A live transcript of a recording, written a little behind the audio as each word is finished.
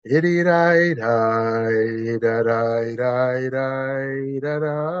Itty die die da die die die da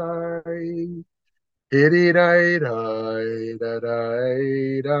die. Itty die die da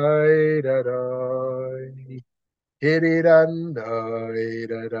die die da die. Itty dun die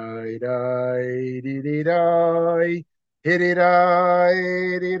da die die dee dee die. Itty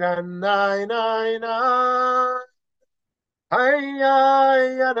die dee dun die die die. Ay,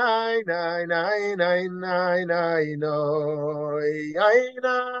 ay, ay, ay, ay, ay, ay, ay, no. Ay, ay,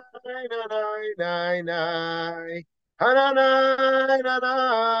 ay, ay, ay, ay. Hananay,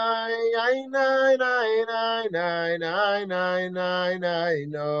 nanay, ay, nay, nay, nay, nay, nay, nay, nay, nay,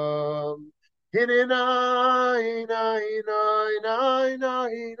 no. Hininay, nay, nay, nay,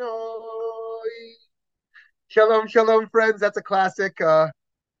 nay, no. Shalom, shalom, friends. That's a classic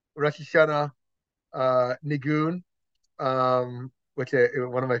Rosh Hashanah nigun, which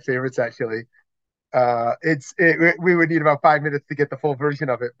one of my favorites actually. We would need about 5 minutes to get the full version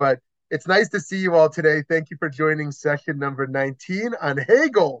of it, but it's nice to see you all today. Thank you for joining session number 19 on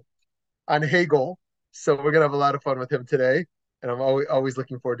Hegel. On Hegel, so we're gonna have a lot of fun with him today, and I'm always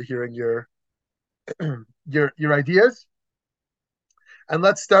looking forward to hearing your ideas. And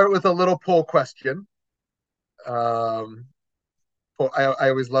let's start with a little poll question. Um, I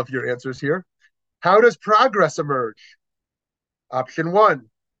always love your answers here. How does progress emerge? Option one,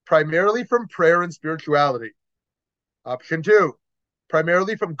 primarily from prayer and spirituality. Option two,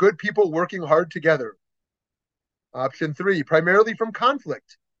 primarily from good people working hard together. Option three, primarily from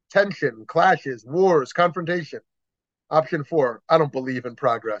conflict, tension, clashes, wars, confrontation. Option four, I don't believe in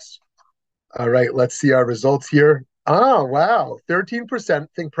progress. All right, let's see our results here. Oh, wow. 13%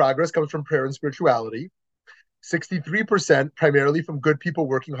 think progress comes from prayer and spirituality. 63% primarily from good people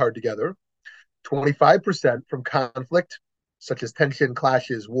working hard together. 25% from conflict, such as tension,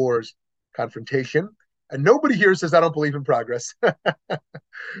 clashes, wars, confrontation. And nobody here says, I don't believe in progress.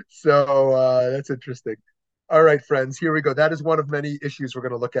 So that's interesting. All right, friends, here we go. That is one of many issues we're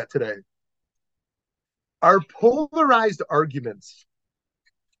going to look at today. Are polarized arguments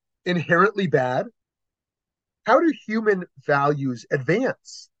inherently bad? How do human values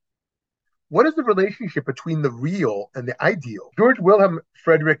advance? What is the relationship between the real and the ideal? Georg Wilhelm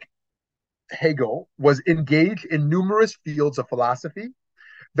Friedrich Hegel was engaged in numerous fields of philosophy,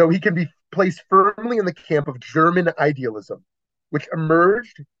 though he can be placed firmly in the camp of German idealism, which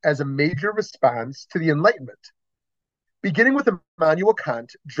emerged as a major response to the Enlightenment. Beginning with Immanuel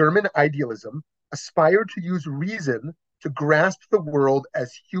Kant, German idealism aspired to use reason to grasp the world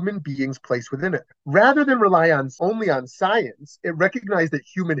as human beings placed within it. Rather than rely only on science, it recognized that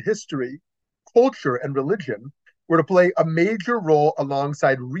human history, culture, and religion were to play a major role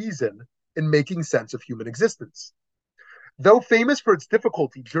alongside reason in making sense of human existence. Though famous for its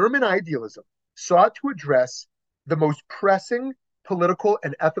difficulty, German idealism sought to address the most pressing political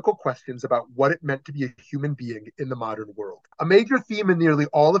and ethical questions about what it meant to be a human being in the modern world. A major theme in nearly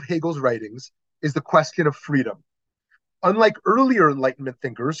all of Hegel's writings is the question of freedom. Unlike earlier Enlightenment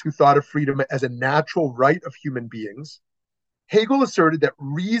thinkers who thought of freedom as a natural right of human beings, Hegel asserted that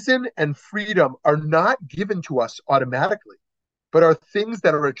reason and freedom are not given to us automatically, but are things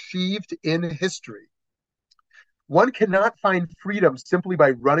that are achieved in history. One cannot find freedom simply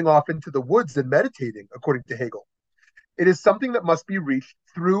by running off into the woods and meditating, according to Hegel. It is something that must be reached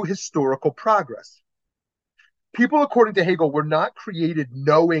through historical progress. People, according to Hegel, were not created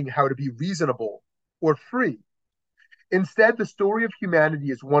knowing how to be reasonable or free. Instead, the story of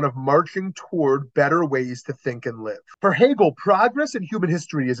humanity is one of marching toward better ways to think and live. For Hegel, progress in human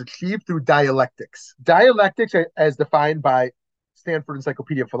history is achieved through dialectics. Dialectics, as defined by Stanford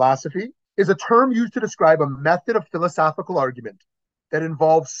Encyclopedia of Philosophy, is a term used to describe a method of philosophical argument that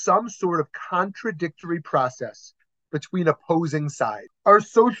involves some sort of contradictory process between opposing sides. Our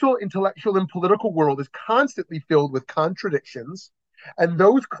social, intellectual, and political world is constantly filled with contradictions, and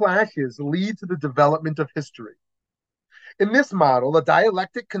those clashes lead to the development of history. In this model, a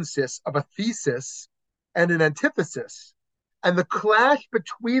dialectic consists of a thesis and an antithesis, and the clash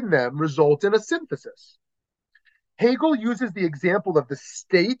between them results in a synthesis. Hegel uses the example of the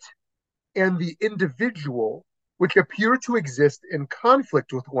state and the individual, which appear to exist in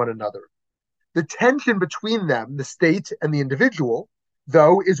conflict with one another. The tension between them, the state and the individual,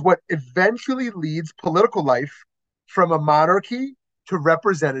 though, is what eventually leads political life from a monarchy to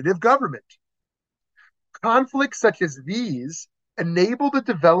representative government. Conflicts such as these enable the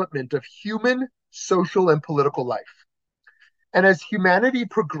development of human, social, and political life. And as humanity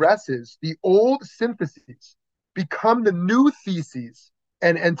progresses, the old syntheses become the new theses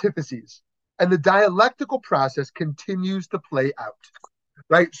and antitheses, and the dialectical process continues to play out.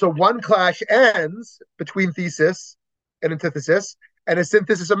 Right? So one clash ends between thesis and antithesis, and a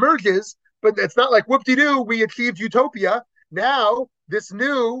synthesis emerges, but it's not like whoop-de-doo, we achieved utopia. Now this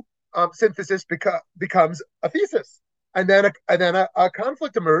new synthesis becomes a thesis, and then a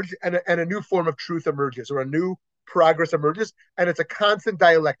conflict emerges, and a new form of truth emerges, or a new progress emerges, and it's a constant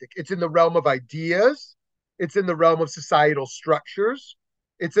dialectic. It's in the realm of ideas, it's in the realm of societal structures,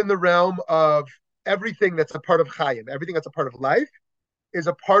 it's in the realm of everything that's a part of Chaim, everything that's a part of life is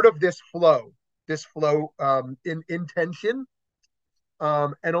a part of this flow, in tension.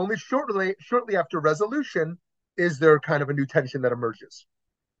 And only shortly after resolution is there kind of a new tension that emerges.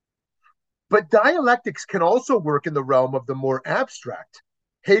 But dialectics can also work in the realm of the more abstract.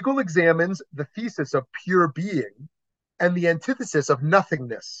 Hegel examines the thesis of pure being and the antithesis of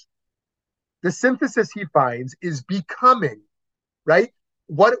nothingness. The synthesis he finds is becoming, right?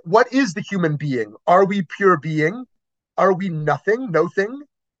 What is the human being? Are we pure being? Are we nothing, no thing?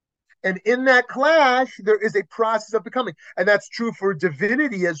 And in that clash, there is a process of becoming. And that's true for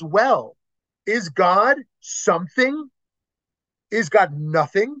divinity as well. Is God something? Is God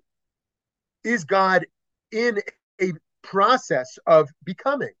nothing? Is God in a process of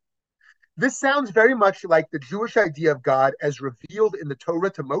becoming? This sounds very much like the Jewish idea of God as revealed in the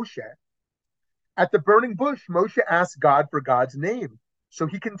Torah to Moshe. At the burning bush, Moshe asked God for God's name so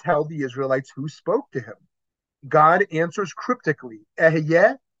he can tell the Israelites who spoke to him. God answers cryptically,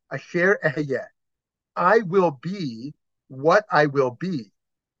 Ehyeh asher ehyeh. I will be what I will be.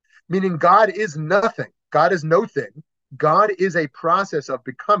 Meaning God is nothing. God is no thing. God is a process of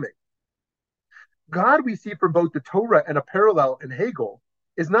becoming. God, we see from both the Torah and a parallel in Hegel,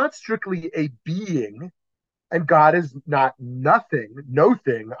 is not strictly a being, and God is not nothing, no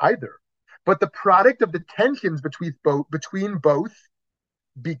thing either, but the product of the tensions between both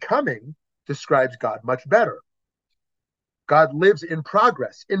becoming describes God much better. God lives in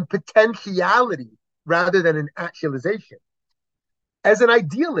progress, in potentiality, rather than in actualization. As an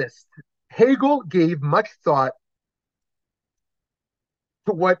idealist, Hegel gave much thought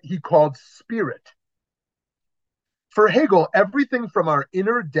to what he called spirit. For Hegel, everything from our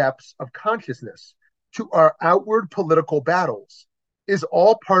inner depths of consciousness to our outward political battles is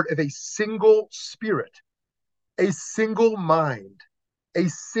all part of a single spirit, a single mind, a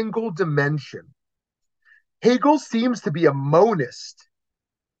single dimension. Hegel seems to be a monist.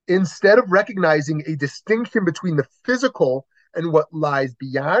 Instead of recognizing a distinction between the physical and what lies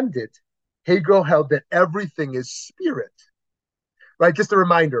beyond it, Hegel held that everything is spirit. Right? Just a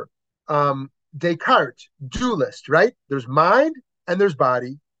reminder, Descartes, dualist, right? There's mind and there's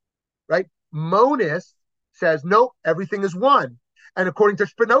body, right? Monist says, no, everything is one. And according to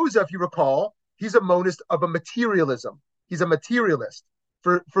Spinoza, if you recall, he's a monist of a materialism. He's a materialist.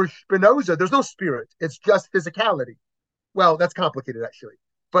 For Spinoza, there's no spirit. It's just physicality. Well, that's complicated, actually.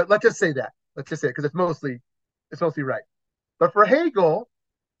 But let's just say that. Let's just say it, because it's mostly right. But for Hegel,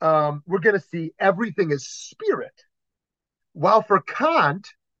 we're going to see everything is spirit. While for Kant,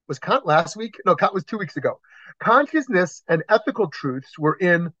 was Kant last week? No, Kant was 2 weeks ago. Consciousness and ethical truths were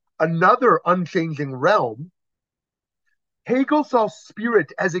in another unchanging realm. Hegel saw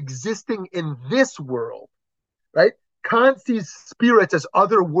spirit as existing in this world, right? Kant sees spirits as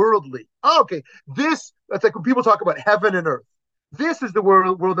otherworldly. Oh, okay, that's like when people talk about heaven and earth. This is the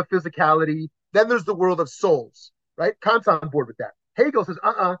world of physicality. Then there's the world of souls, right? Kant's on board with that. Hegel says,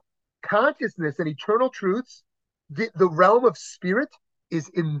 consciousness and eternal truths, the realm of spirit is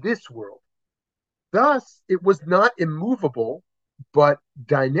in this world. Thus, it was not immovable, but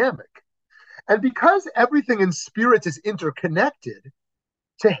dynamic. And because everything in spirit is interconnected,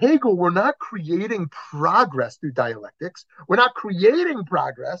 to Hegel, we're not creating progress through dialectics. We're not creating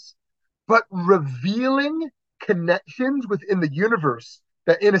progress, but revealing connections within the universe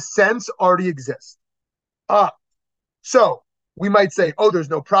that, in a sense, already exist. So we might say, oh, there's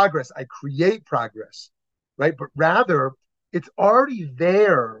no progress. I create progress, right? But rather, it's already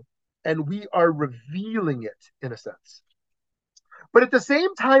there, and we are revealing it in a sense. But at the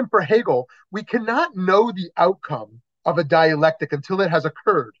same time, for Hegel, we cannot know the outcome of a dialectic until it has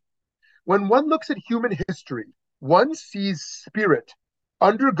occurred. When one looks at human history, one sees spirit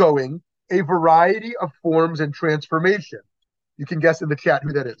undergoing a variety of forms and transformation. You can guess in the chat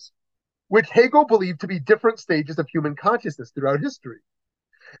who that is, which Hegel believed to be different stages of human consciousness throughout history.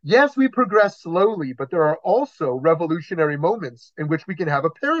 Yes, we progress slowly, but there are also revolutionary moments in which we can have a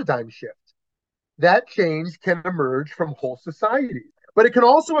paradigm shift. That change can emerge from whole society, but it can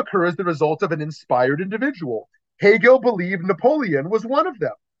also occur as the result of an inspired individual. Hegel believed Napoleon was one of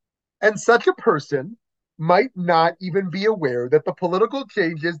them. And such a person might not even be aware that the political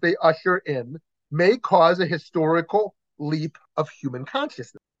changes they usher in may cause a historical leap of human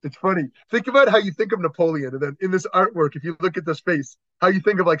consciousness. It's funny. Think about how you think of Napoleon, and then in this artwork, if you look at this face, how you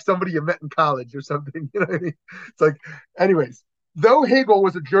think of like somebody you met in college or something. You know what I mean? It's like, anyways, though Hegel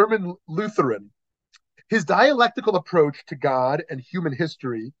was a German Lutheran, his dialectical approach to God and human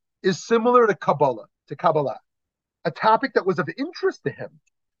history is similar to Kabbalah, a topic that was of interest to him.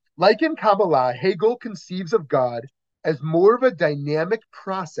 Like in Kabbalah, Hegel conceives of God as more of a dynamic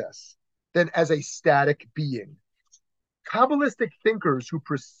process than as a static being. Kabbalistic thinkers who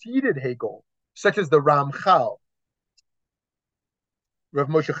preceded Hegel, such as the Ramchal, Rav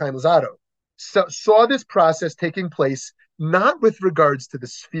Moshe Chaim Luzzatto, saw this process taking place not with regards to the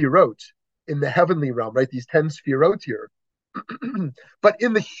sfirot in the heavenly realm, right? These 10 sfirot here, but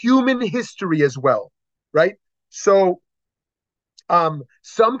in the human history as well, right? So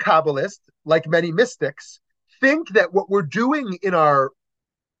some Kabbalists, like many mystics, think that what we're doing in our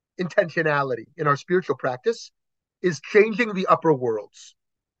intentionality, in our spiritual practice, is changing the upper worlds,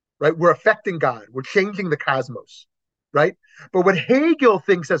 right? We're affecting God. We're changing the cosmos, right? But what Hegel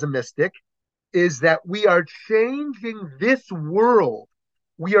thinks as a mystic is that we are changing this world.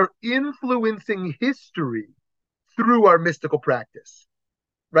 We are influencing history through our mystical practice,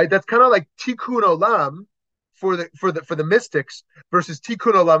 right? That's kind of like tikkun olam for the mystics versus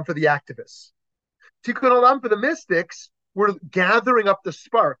tikkun olam for the activists. Tikkun olam for the mystics, we're gathering up the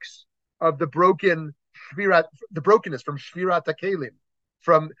sparks of the brokenness from Shvirat HaKelim,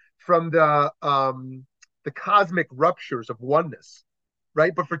 from the cosmic ruptures of oneness,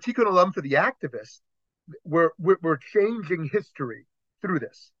 right? But for Tikkun Olam, for the activists, we're changing history through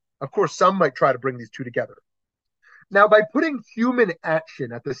this. Of course, some might try to bring these two together. Now, by putting human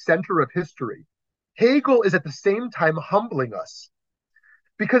action at the center of history, Hegel is at the same time humbling us.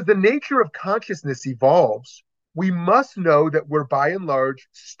 Because the nature of consciousness evolves, we must know that we're by and large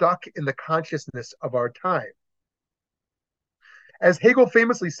stuck in the consciousness of our time. As Hegel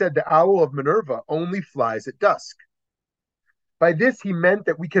famously said, the owl of Minerva only flies at dusk. By this, he meant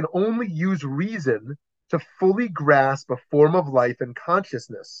that we can only use reason to fully grasp a form of life and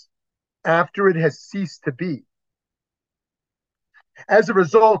consciousness after it has ceased to be. As a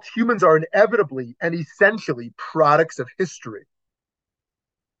result, humans are inevitably and essentially products of history.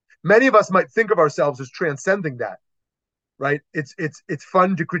 Many of us might think of ourselves as transcending that, right? It's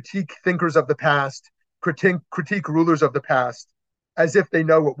fun to critique thinkers of the past, critique rulers of the past, as if they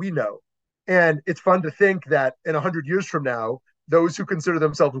know what we know. And it's fun to think that in 100 years from now, those who consider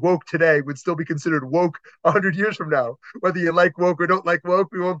themselves woke today would still be considered woke 100 years from now. Whether you like woke or don't like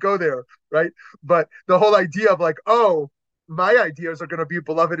woke, we won't go there, right? But the whole idea of like, oh, my ideas are going to be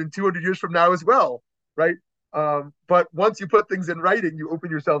beloved in 200 years from now as well, right? But once you put things in writing, you open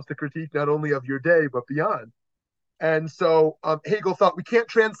yourselves to critique not only of your day, but beyond. And so Hegel thought we can't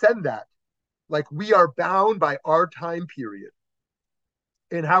transcend that. Like we are bound by our time period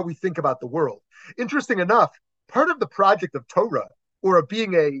in how we think about the world. Interesting enough, part of the project of Torah, or of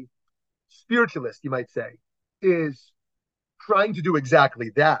being a spiritualist, you might say, is trying to do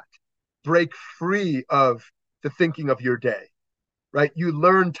exactly that. Break free of the thinking of your day, right? You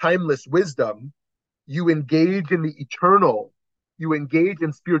learn timeless wisdom. You engage in the eternal. You engage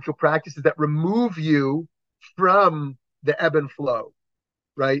in spiritual practices that remove you from the ebb and flow,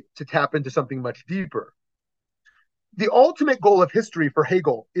 right? To tap into something much deeper. The ultimate goal of history for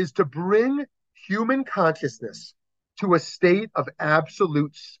Hegel is to bring human consciousness to a state of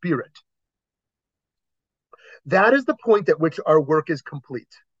absolute spirit. That is the point at which our work is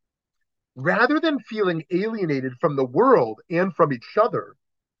complete. Rather than feeling alienated from the world and from each other,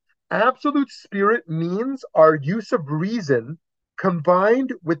 absolute spirit means our use of reason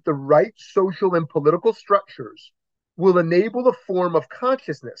combined with the right social and political structures will enable a form of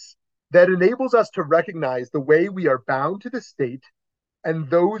consciousness that enables us to recognize the way we are bound to the state and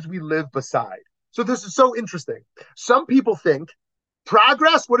those we live beside. So this is so interesting. Some people think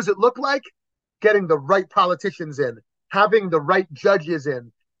progress, what does it look like? Getting the right politicians in, having the right judges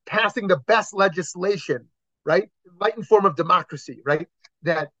in, passing the best legislation, right? Enlightened form of democracy, right?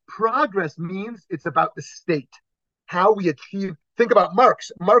 That progress means it's about the state, how we achieve. Think about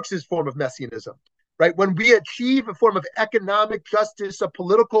Marx's form of messianism, right? When we achieve a form of economic justice,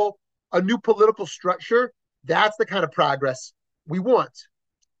 a new political structure, that's the kind of progress we want.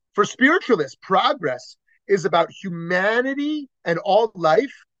 For spiritualists, progress is about humanity and all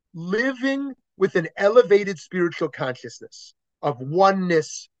life living with an elevated spiritual consciousness of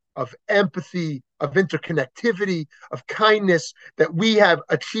oneness, of empathy, of interconnectivity, of kindness, that we have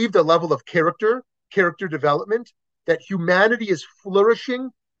achieved a level of character development, that humanity is flourishing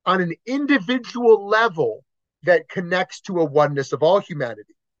on an individual level that connects to a oneness of all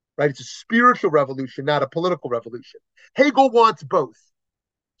humanity, right? It's a spiritual revolution, not a political revolution. Hegel wants both.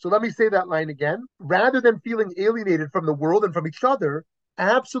 So let me say that line again. Rather than feeling alienated from the world and from each other,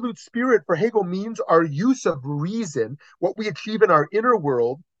 absolute spirit for Hegel means our use of reason, what we achieve in our inner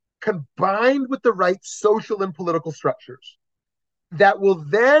world, combined with the right social and political structures that will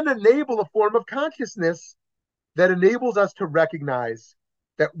then enable a form of consciousness that enables us to recognize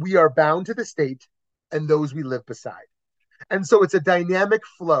that we are bound to the state and those we live beside. And so it's a dynamic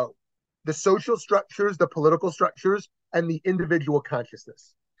flow, the social structures, the political structures, and the individual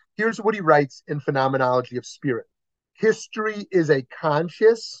consciousness. Here's what he writes in Phenomenology of Spirit. History is a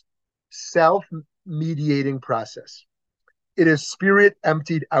conscious, self-mediating process. It is spirit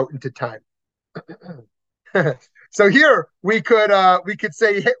emptied out into time. So here we could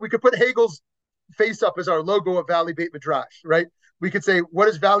put Hegel's face up as our logo of Valley Beit Midrash, right? We could say, what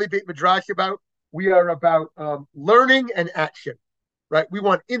is Valley Beit Midrash about? We are about learning and action, right? We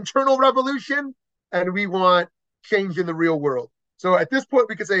want internal revolution and we want change in the real world. So at this point,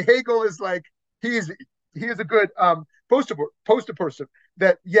 we could say Hegel is like, he is a good poster person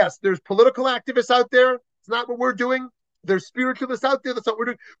that, yes, there's political activists out there. It's not what we're doing. There's spiritualists out there. That's what we're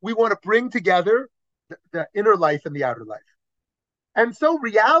doing. We want to bring together the inner life and the outer life. And so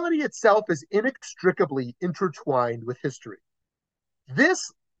reality itself is inextricably intertwined with history.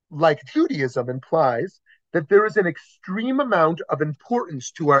 This, like Judaism, implies that there is an extreme amount of importance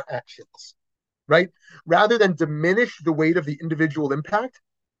to our actions, right? Rather than diminish the weight of the individual impact,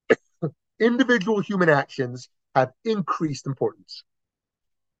 individual human actions have increased importance.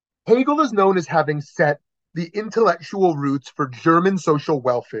 Hegel is known as having set the intellectual roots for German social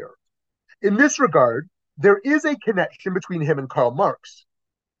welfare. In this regard, there is a connection between him and Karl Marx.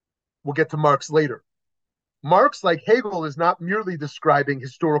 We'll get to Marx later. Marx, like Hegel, is not merely describing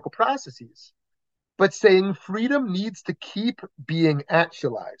historical processes, but saying freedom needs to keep being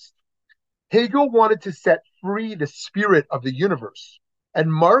actualized. Hegel wanted to set free the spirit of the universe,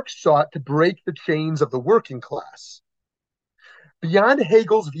 and Marx sought to break the chains of the working class. Beyond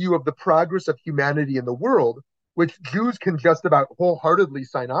Hegel's view of the progress of humanity in the world, which Jews can just about wholeheartedly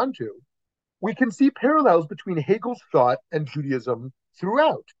sign on to, we can see parallels between Hegel's thought and Judaism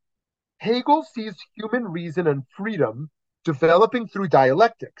throughout. Hegel sees human reason and freedom developing through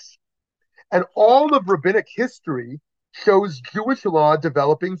dialectics. And all of rabbinic history shows Jewish law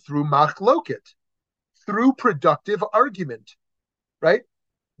developing through machloket, through productive argument, right?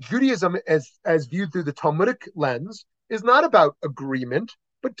 Judaism, as viewed through the Talmudic lens, is not about agreement,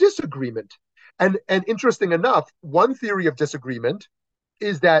 but disagreement. And interesting enough, one theory of disagreement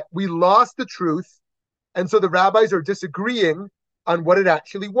is that we lost the truth, and so the rabbis are disagreeing on what it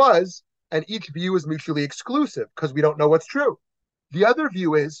actually was, and each view is mutually exclusive because we don't know what's true. The other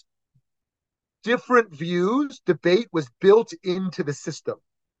view is different views, debate was built into the system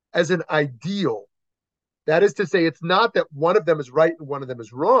as an ideal. That is to say, it's not that one of them is right and one of them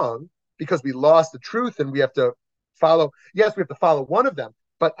is wrong because we lost the truth and we have to follow. Yes, we have to follow one of them,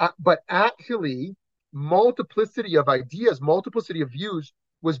 but actually, multiplicity of ideas, multiplicity of views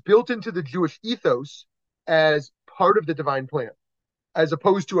was built into the Jewish ethos as part of the divine plan, as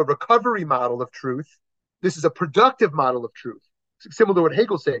opposed to a recovery model of truth. This is a productive model of truth, similar to what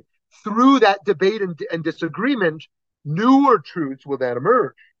Hegel's saying. Through that debate and disagreement, newer truths will then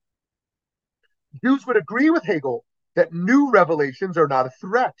emerge. Jews would agree with Hegel that new revelations are not a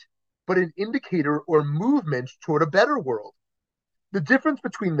threat, but an indicator or movement toward a better world. The difference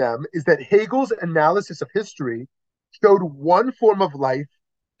between them is that Hegel's analysis of history showed one form of life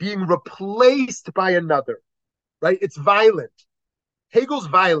being replaced by another, right? It's violent. Hegel's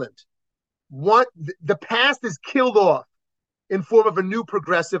violent. The past is killed off in form of a new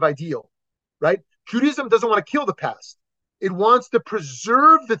progressive ideal, right? Judaism doesn't want to kill the past. It wants to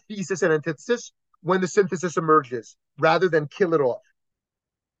preserve the thesis and antithesis when the synthesis emerges, rather than kill it off.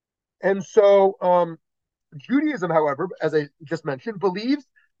 And so Judaism, however, as I just mentioned, believes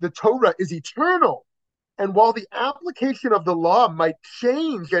the Torah is eternal. And while the application of the law might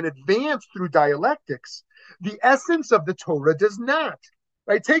change and advance through dialectics, the essence of the Torah does not.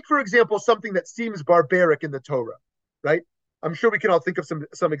 Right? Take, for example, something that seems barbaric in the Torah, right? I'm sure we can all think of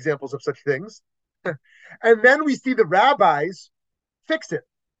some examples of such things. And then we see the rabbis fix it.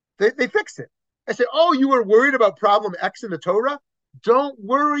 They fix it. I say, oh, you were worried about problem X in the Torah? Don't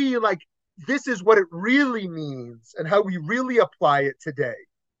worry, like, this is what it really means and how we really apply it today,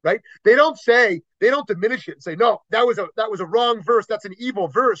 right? They don't diminish it and say, no, that was a wrong verse. That's an evil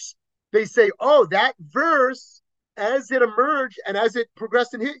verse. They say, oh, that verse, as it emerged and as it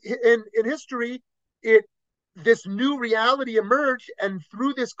progressed in history, this new reality emerged, and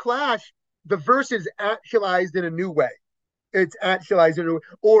through this clash, the verse is actualized in a new way. It's actualized in a new way,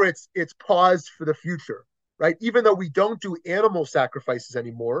 or it's paused for the future, right? Even though we don't do animal sacrifices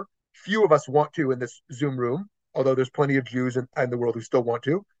anymore, few of us want to in this Zoom room, although there's plenty of Jews in the world who still want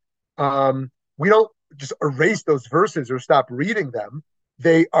to. We don't just erase those verses or stop reading them.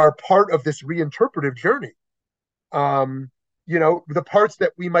 They are part of this reinterpretive journey. Um, the parts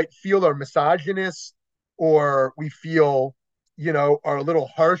that we might feel are misogynist or we feel, are a little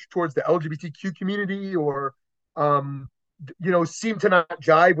harsh towards the LGBTQ community or, seem to not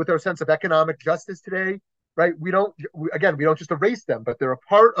jive with our sense of economic justice today, right? We don't just erase them, but they're a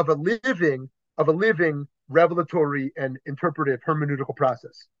part of a living revelatory and interpretive hermeneutical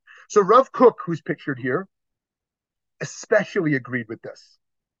process. So Rav Kook, who's pictured here, especially agreed with this.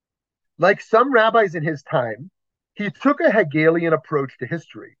 Like some rabbis in his time, he took a Hegelian approach to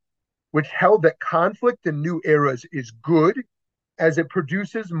history, which held that conflict in new eras is good as it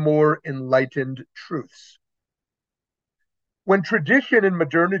produces more enlightened truths. When tradition and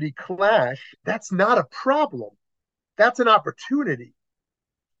modernity clash, that's not a problem. That's an opportunity.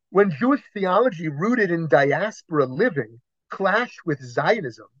 When Jewish theology rooted in diaspora living clashed with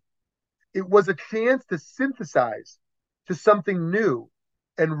Zionism, it was a chance to synthesize to something new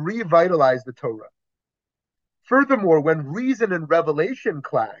and revitalize the Torah. Furthermore, when reason and revelation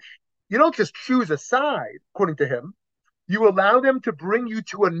clash, you don't just choose a side, according to him. You allow them to bring you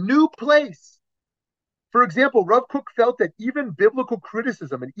to a new place. For example, Rav Kook felt that even biblical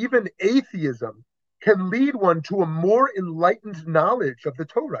criticism and even atheism can lead one to a more enlightened knowledge of the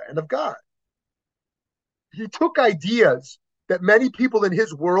Torah and of God. He took ideas that many people in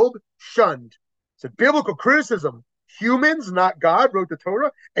his world shunned. Said, biblical criticism, humans, not God, wrote the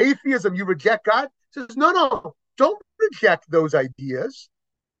Torah. Atheism, you reject God. He says, no, don't reject those ideas.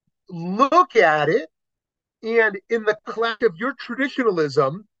 Look at it, and in the clash of your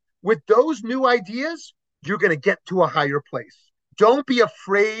traditionalism, with those new ideas, you're going to get to a higher place. Don't be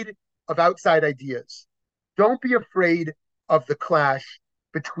afraid of outside ideas. Don't be afraid of the clash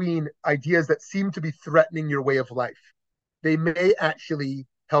between ideas that seem to be threatening your way of life. They may actually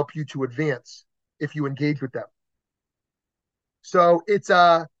help you to advance if you engage with them. So it's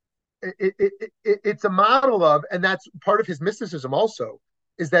a model of, and that's part of his mysticism also,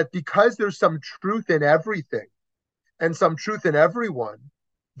 is that because there's some truth in everything and some truth in everyone,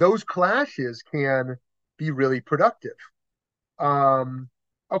 those clashes can be really productive.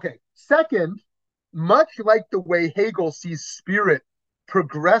 Okay, second, much like the way Hegel sees spirit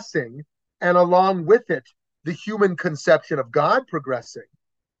progressing and along with it, the human conception of God progressing,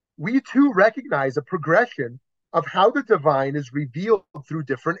 we too recognize a progression of how the divine is revealed through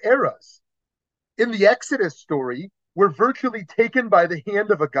different eras. In the Exodus story, we're virtually taken by the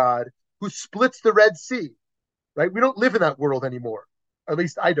hand of a God who splits the Red Sea, right? We don't live in that world anymore. At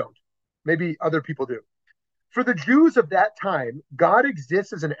least I don't. Maybe other people do. For the Jews of that time, God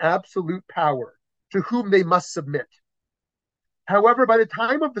exists as an absolute power to whom they must submit. However, by the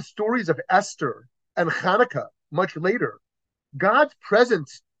time of the stories of Esther and Hanukkah, much later, God's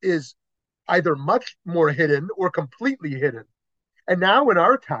presence is either much more hidden or completely hidden. And now in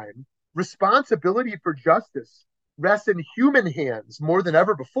our time, responsibility for justice rests in human hands more than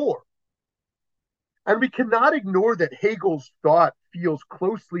ever before. And we cannot ignore that Hegel's thought feels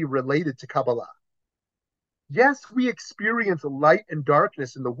closely related to Kabbalah. Yes, we experience light and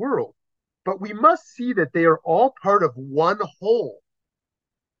darkness in the world, but we must see that they are all part of one whole.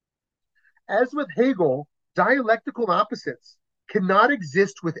 As with Hegel, dialectical opposites cannot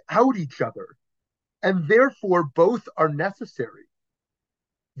exist without each other, and therefore both are necessary.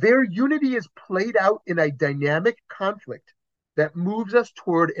 Their unity is played out in a dynamic conflict that moves us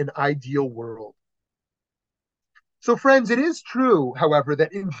toward an ideal world. So, friends, it is true, however,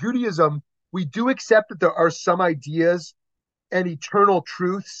 that in Judaism, we do accept that there are some ideas and eternal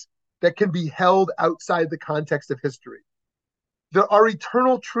truths that can be held outside the context of history. There are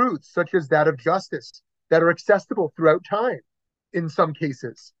eternal truths, such as that of justice, that are accessible throughout time in some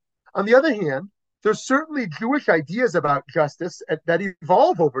cases. On the other hand, there's certainly Jewish ideas about justice that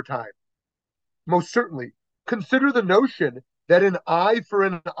evolve over time. Most certainly. Consider the notion that an eye for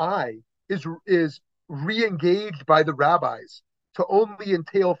an eye is re-engaged by the rabbis to only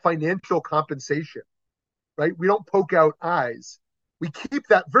entail financial compensation, right? We don't poke out eyes. We keep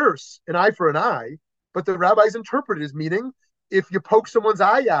that verse, an eye for an eye, but the rabbis interpret it as meaning if you poke someone's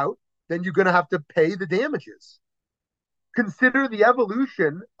eye out, then you're going to have to pay the damages. Consider the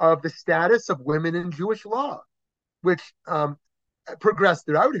evolution of the status of women in Jewish law, which progressed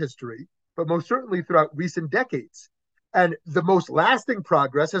throughout history, but most certainly throughout recent decades. And the most lasting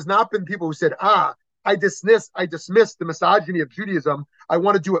progress has not been people who said, I dismiss the misogyny of Judaism. I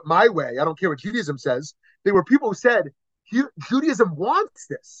want to do it my way. I don't care what Judaism says. They were people who said, Judaism wants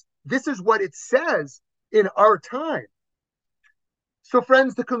this. This is what it says. in our time. So,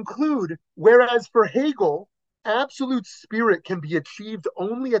 friends, to conclude, whereas for Hegel, absolute spirit can be achieved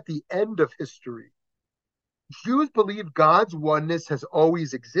only at the end of history, Jews believe God's oneness has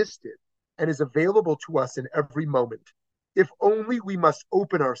always existed and is available to us in every moment, if only we must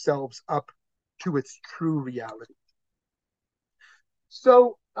open ourselves up to its true reality.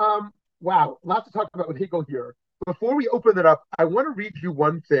 So, wow, lots to talk about with Hegel here. Before we open it up, I want to read you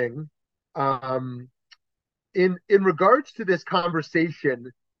one thing. In regards to this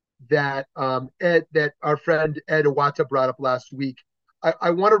conversation that that our friend Ed Iwata brought up last week,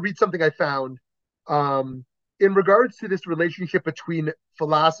 I want to read something I found in regards to this relationship between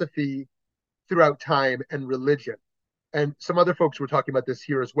philosophy throughout time and religion. And some other folks were talking about this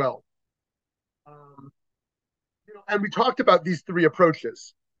here as well. And we talked about these three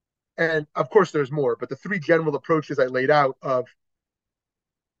approaches. And of course, there's more, but the three general approaches I laid out of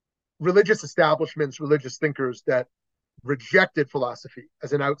religious establishments, religious thinkers that rejected philosophy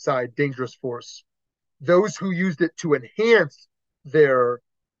as an outside dangerous force, those who used it to enhance their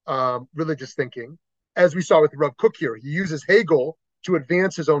religious thinking, as we saw with Rav Kook here. He uses Hegel to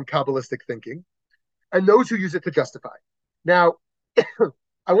advance his own Kabbalistic thinking, and those who use it to justify. Now,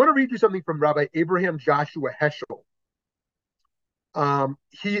 I want to read you something from Rabbi Abraham Joshua Heschel.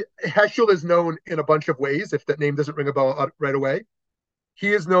 Heschel is known in a bunch of ways, if that name doesn't ring a bell right away.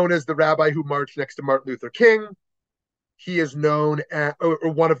 He is known as the rabbi who marched next to Martin Luther King. He is known as, or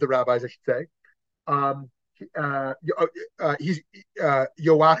one of the rabbis, I should say. He's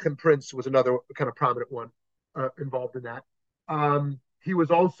Joachim Prince was another kind of prominent one involved in that. He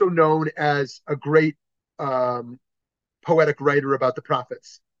was also known as a great poetic writer about the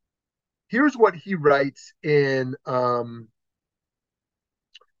prophets. Here's what he writes in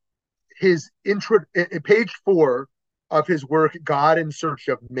his intro, page 4 of his work, God in Search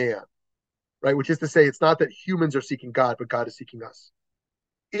of Man, right? Which is to say, it's not that humans are seeking God, but God is seeking us.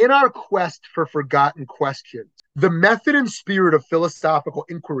 In our quest for forgotten questions, the method and spirit of philosophical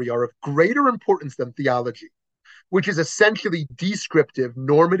inquiry are of greater importance than theology, which is essentially descriptive,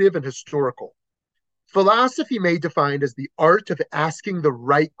 normative, and historical. Philosophy may be defined as the art of asking the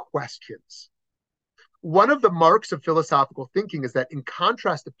right questions. One of the marks of philosophical thinking is that, in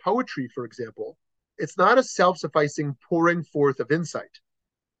contrast to poetry, for example, it's not a self-sufficing pouring forth of insight,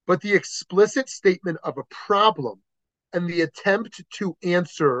 but the explicit statement of a problem and the attempt to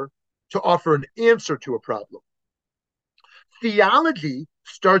offer an answer to a problem. Theology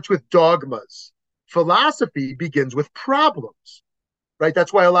starts with dogmas. Philosophy begins with problems, right?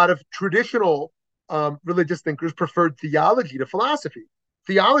 That's why a lot of traditional religious thinkers preferred theology to philosophy.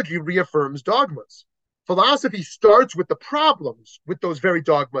 Theology reaffirms dogmas. Philosophy starts with the problems, with those very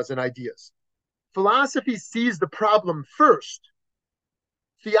dogmas and ideas. Philosophy sees the problem first.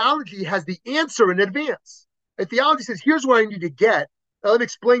 Theology has the answer in advance. And theology says, here's where I need to get. Now let me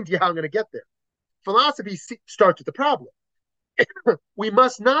explain to you how I'm going to get there. Philosophy starts with the problem. We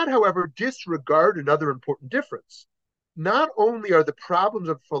must not, however, disregard another important difference. Not only are the problems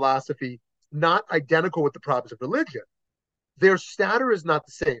of philosophy not identical with the problems of religion, their stature is not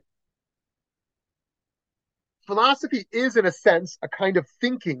the same. Philosophy is, in a sense, a kind of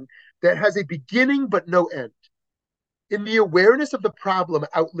thinking that has a beginning but no end. In the awareness of the problem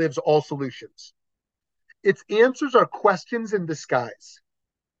outlives all solutions. Its answers are questions in disguise.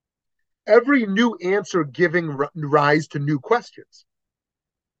 Every new answer giving rise to new questions.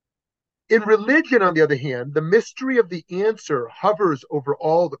 In religion, on the other hand, the mystery of the answer hovers over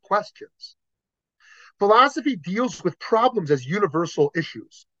all the questions. Philosophy deals with problems as universal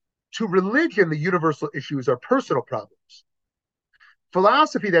issues. To religion, the universal issues are personal problems.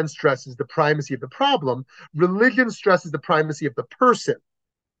 Philosophy then stresses the primacy of the problem. Religion stresses the primacy of the person.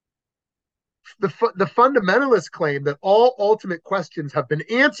 The fundamentalists claim that all ultimate questions have been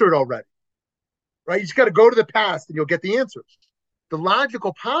answered already, right? You just got to go to the past and you'll get the answers. The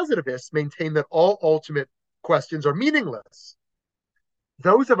logical positivists maintain that all ultimate questions are meaningless.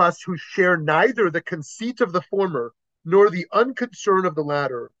 Those of us who share neither the conceit of the former nor the unconcern of the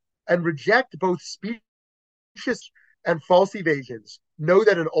latter and reject both specious and false evasions know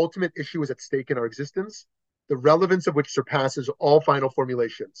that an ultimate issue is at stake in our existence, the relevance of which surpasses all final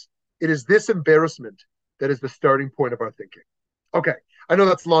formulations. It is this embarrassment that is the starting point of our thinking. Okay, I know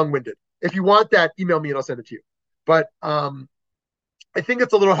that's long-winded. If you want that, email me and I'll send it to you. But I think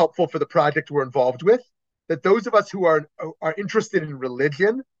it's a little helpful for the project we're involved with, that those of us who are interested in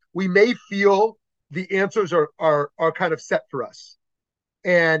religion, we may feel the answers are kind of set for us.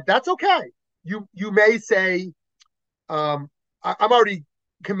 And that's okay. You may say, I'm already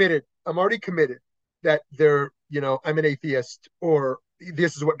committed. I'm already committed that I'm an atheist, or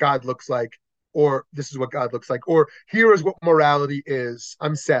this is what God looks like. or this is what God looks like, or here is what morality is.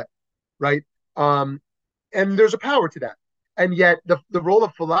 I'm set, right? And there's a power to that. And yet the role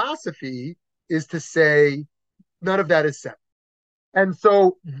of philosophy is to say none of that is set. And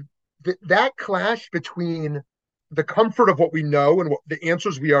so that clash between the comfort of what we know and what the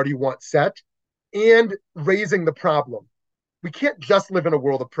answers we already want set and raising the problem. We can't just live in a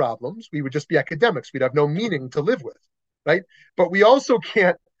world of problems. We would just be academics. We'd have no meaning to live with, right? But we also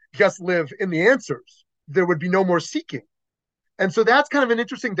can't just live in the answers. There would be no more seeking. And so that's kind of an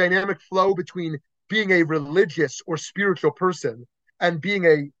interesting dynamic flow between being a religious or spiritual person and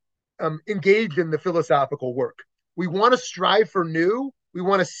being engaged in the philosophical work. We want to strive for new, we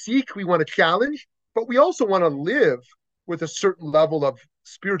want to seek, we want to challenge, but we also want to live with a certain level of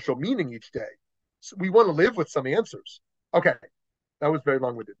spiritual meaning each day. So we want to live with some answers. Okay, that was very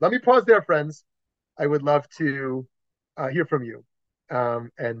long-winded. Let me pause there, friends. I would love to hear from you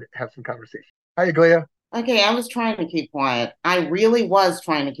and have some conversation. Hi, Aglaia. Okay, I was trying to keep quiet. I really was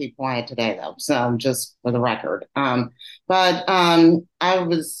trying to keep quiet today, though. So just for the record, but I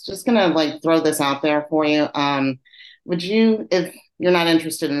was just gonna like throw this out there for you. Would you, if you're not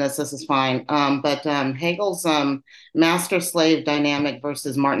interested in this, this is fine. But Hegel's master-slave dynamic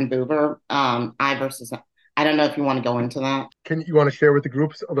versus Martin Buber, I versus I don't know if you want to go into that. Can you want to share with the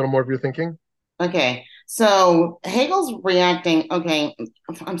groups a little more of your thinking? Okay, so Hegel's reacting. Okay,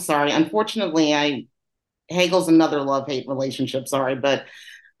 I'm sorry. Unfortunately, I Hegel's another love-hate relationship, sorry, but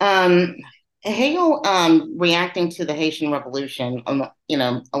um, Hegel reacting to the Haitian Revolution,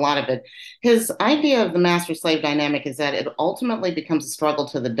 a lot of it, his idea of the master-slave dynamic is that it ultimately becomes a struggle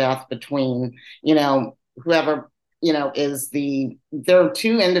to the death between, whoever, there are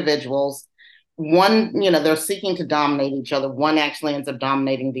two individuals. One, they're seeking to dominate each other. One actually ends up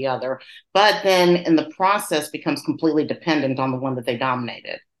dominating the other, but then in the process becomes completely dependent on the one that they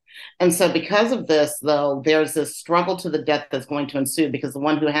dominated. And so, because of this, though, there's this struggle to the death that's going to ensue because the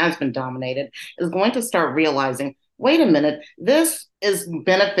one who has been dominated is going to start realizing, wait a minute, this is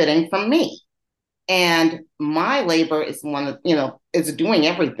benefiting from me. And my labor is the one that, is doing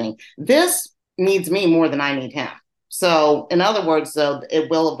everything. This needs me more than I need him. So, in other words, though, it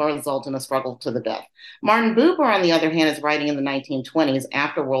will result in a struggle to the death. Martin Buber, on the other hand, is writing in the 1920s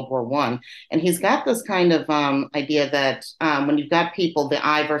after World War I, and he's got this kind of idea that when you've got people, the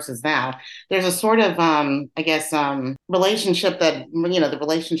I versus thou, there's a sort of, relationship that, the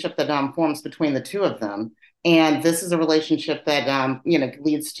relationship that forms between the two of them. And this is a relationship that,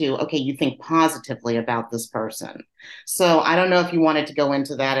 leads to, okay, you think positively about this person. So I don't know if you wanted to go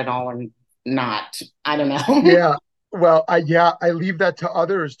into that at all or not. I don't know. Yeah. Well, I leave that to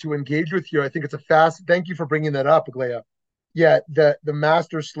others to engage with you. I think it's thank you for bringing that up, Aglaia. Yeah, the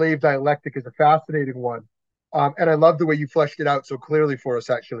master slave dialectic is a fascinating one. And I love the way you fleshed it out so clearly for us,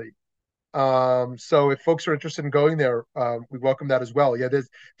 actually. So if folks are interested in going there, we welcome that as well. Yeah, there's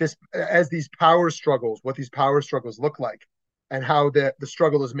this as these power struggles, what these power struggles look like, and how the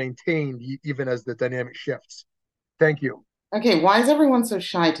struggle is maintained even as the dynamic shifts. Thank you. Okay, why is everyone so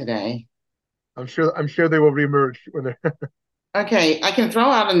shy today? I'm sure they will reemerge when they're. Okay, I can throw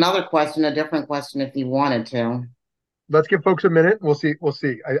out another question, a different question if you wanted to. Let's give folks a minute. We'll see. We'll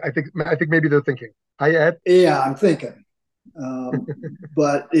see. I think maybe they're thinking. Hi, Ed. Yeah, I'm thinking.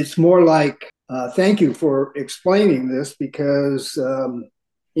 But it's more like, thank you for explaining this because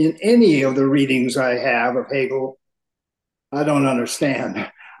in any of the readings I have of Hegel, I don't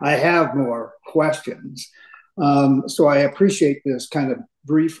understand. I have more questions. So I appreciate this kind of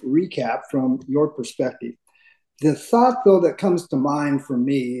brief recap from your perspective. The thought, though, that comes to mind for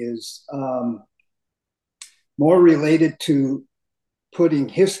me is more related to putting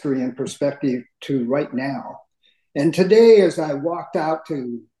history in perspective to right now. And today, as I walked out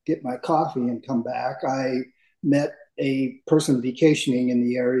to get my coffee and come back, I met a person vacationing in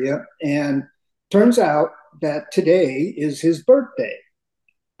the area. And turns out that today is his birthday.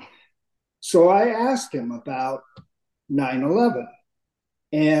 So I asked him about 9/11,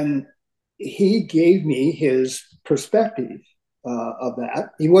 and he gave me his perspective of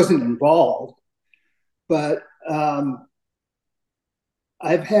that. He wasn't involved, but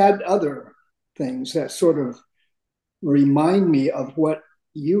I've had other things that sort of remind me of what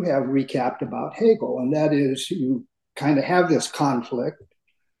you have recapped about Hegel, and that is you kind of have this conflict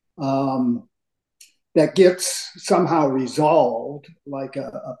that gets somehow resolved like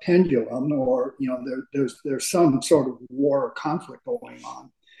a pendulum, or there's some sort of war or conflict going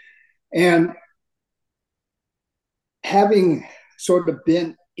on. And having sort of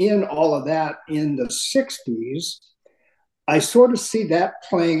been in all of that in the 60s, I sort of see that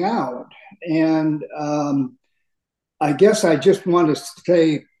playing out. And I guess I just want to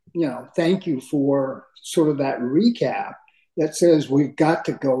say thank you for sort of that recap that says we've got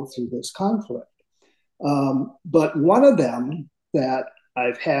to go through this conflict. But one of them that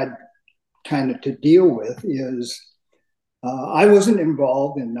I've had kind of to deal with is I wasn't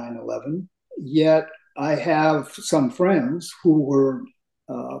involved in 9/11, yet I have some friends who were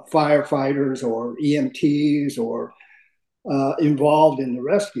firefighters or EMTs or involved in the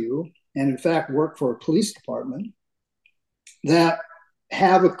rescue, and in fact work for a police department that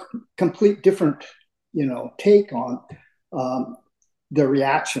have a complete different, take on the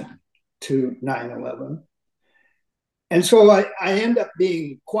reaction to 9/11. And so I end up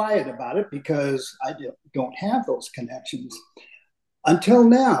being quiet about it because I don't have those connections. Until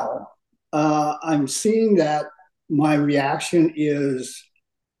now, I'm seeing that my reaction is,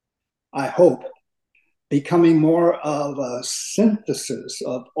 I hope, becoming more of a synthesis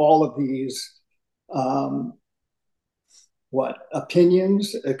of all of these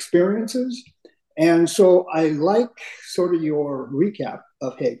opinions, experiences. And so I like sort of your recap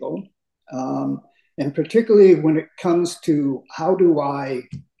of Hegel, and particularly when it comes to how do I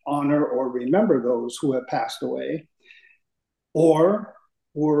honor or remember those who have passed away or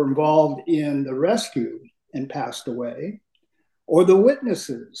were involved in the rescue and passed away, or the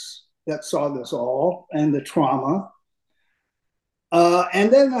witnesses that saw this all and the trauma.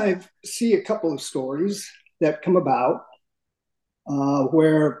 And then I see a couple of stories that come about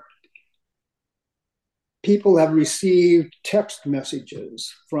where people have received text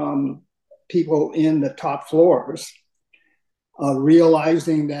messages from people in the top floors,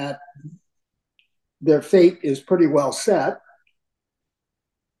 realizing that their fate is pretty well set.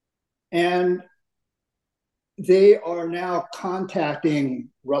 And they are now contacting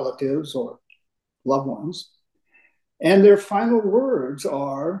relatives or loved ones. And their final words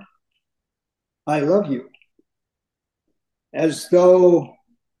are, I love you. As though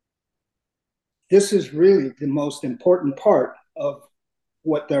this is really the most important part of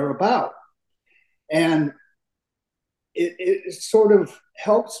what they're about. And it sort of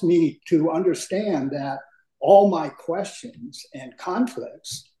helps me to understand that all my questions and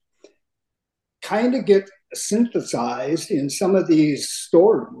conflicts kind of get synthesized in some of these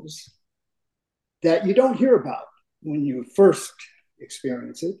stories that you don't hear about when you first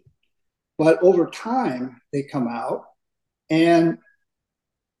experience it. But over time, they come out. And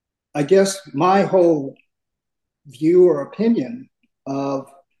I guess my whole view or opinion of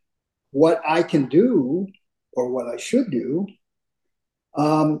what I can do or what I should do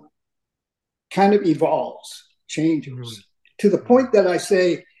kind of evolves, changes to the point that I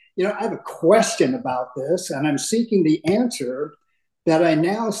say, I have a question about this and I'm seeking the answer, that I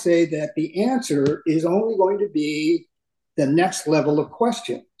now say that the answer is only going to be the next level of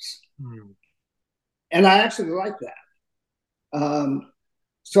questions. And I actually like that.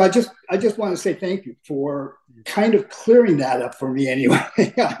 So I just want to say thank you for kind of clearing that up for me anyway.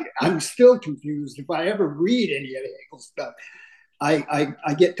 I'm still confused. If I ever read any of Hegel's stuff,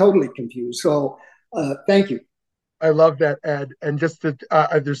 I get totally confused. So thank you. I love that, Ed. And just to,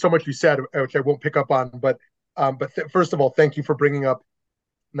 there's so much you said, which I won't pick up on, but first of all, thank you for bringing up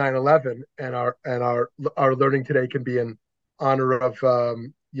 9/11, and our learning today can be in honor of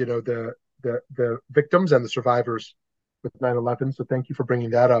the victims and the survivors with 9/11. So thank you for bringing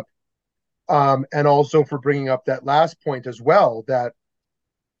that up, and also for bringing up that last point as well. That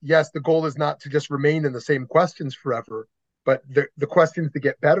yes, the goal is not to just remain in the same questions forever, but the questions to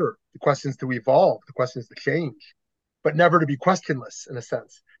get better, the questions to evolve, the questions to change, but never to be questionless in a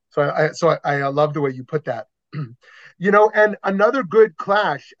sense. So I love the way you put that. And another good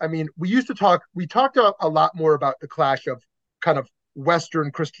clash. I mean, we talked a lot more about the clash of kind of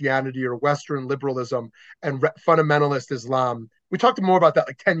Western Christianity or Western liberalism and fundamentalist Islam. We talked more about that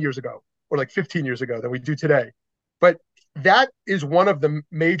like 10 years ago or like 15 years ago than we do today. But that is one of the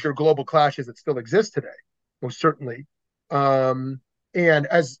major global clashes that still exist today, most certainly. And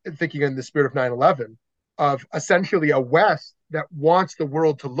as thinking in the spirit of 9/11, of essentially a West that wants the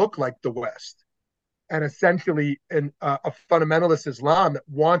world to look like the West, and essentially a fundamentalist Islam that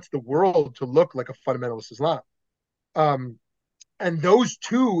wants the world to look like a fundamentalist Islam. And those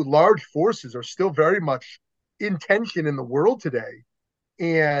two large forces are still very much in tension in the world today.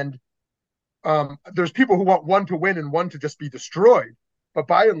 And there's people who want one to win and one to just be destroyed. But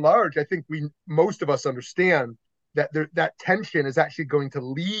by and large, I think most of us understand that that tension is actually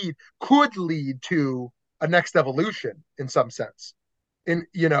could lead to a next evolution in some sense. And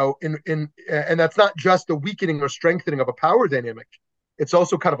that's not just a weakening or strengthening of a power dynamic. It's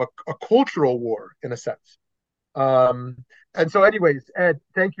also kind of a cultural war in a sense. And so anyways, Ed,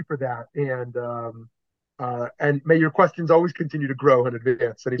 thank you for that. And And may your questions always continue to grow and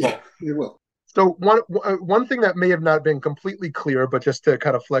advance and evolve. Yeah, it will. So one thing that may have not been completely clear, but just to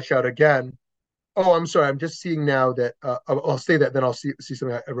kind of flesh out again. Oh, I'm sorry. I'm just seeing now that I'll say that, then I'll see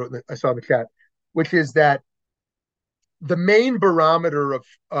something I wrote. I saw in the chat, which is that the main barometer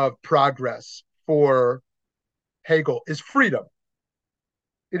of progress for Hegel is freedom.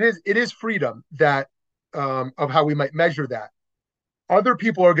 It is freedom that of how we might measure that. Other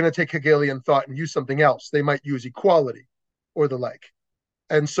people are going to take Hegelian thought and use something else. They might use equality or the like.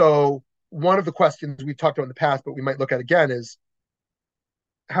 And so one of the questions we've talked about in the past, but we might look at again, is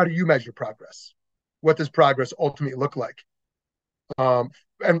how do you measure progress? What does progress ultimately look like?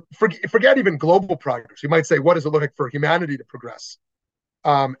 And forget even global progress. You might say, what does it look like for humanity to progress?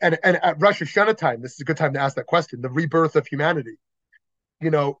 And at Rosh Hashanah time, this is a good time to ask that question: the rebirth of humanity.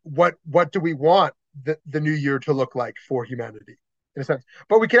 What do we want the new year to look like for humanity, in a sense?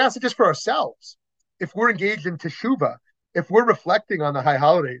 But we can ask it just for ourselves. If we're engaged in teshuvah, if we're reflecting on the high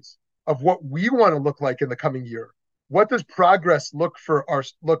holidays of what we want to look like in the coming year, what does progress look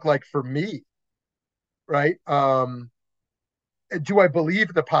like for me, right? Do I believe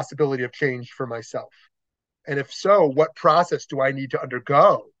in the possibility of change for myself? And if so, what process do I need to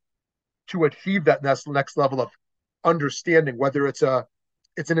undergo to achieve that next level of understanding, whether it's an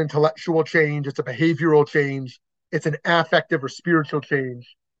intellectual change, it's a behavioral change, it's an affective or spiritual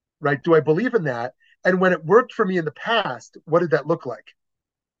change, right? Do I believe in that? And when it worked for me in the past, what did that look like?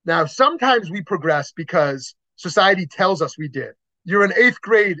 Now, sometimes we progress because society tells us we did. You're in 8th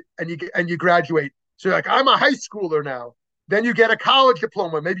grade and you graduate. So you're like, I'm a high schooler now. Then you get a college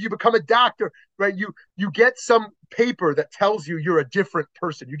diploma. Maybe you become a doctor, right? You get some paper that tells you you're a different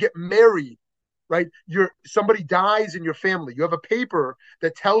person. You get married, right? Somebody dies in your family. You have a paper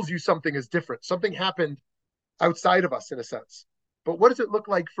that tells you something is different. Something happened outside of us, in a sense. But what does it look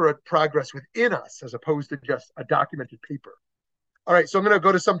like for a progress within us as opposed to just a documented paper? All right, so I'm going to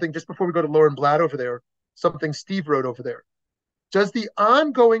go to something just before we go to Lauren Blatt over there, something Steve wrote over there. Does the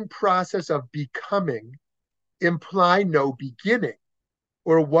ongoing process of becoming imply no beginning?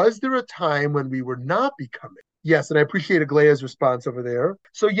 Or was there a time when we were not becoming? Yes, and I appreciate Aglaya's response over there.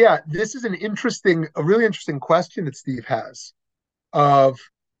 So yeah, this is a really interesting question that Steve has of,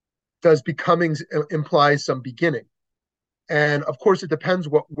 does becoming imply some beginning? And of course, it depends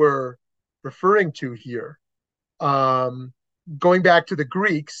what we're referring to here. Going back to the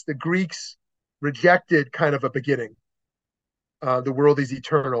Greeks rejected kind of a beginning. The world is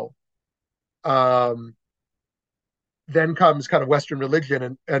eternal. Then comes kind of Western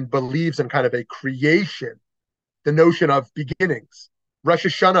religion and believes in kind of a creation, the notion of beginnings. Rosh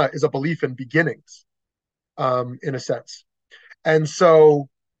Hashanah is a belief in beginnings, in a sense. And so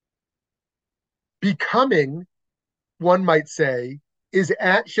becoming, one might say, is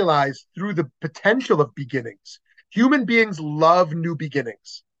actualized through the potential of beginnings. Human beings love new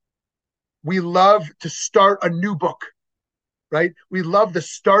beginnings. We love to start a new book, right? We love the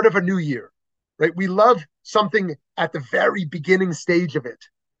start of a new year, right? We love something at the very beginning stage of it,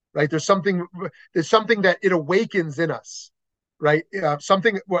 right? There's something that it awakens in us, right?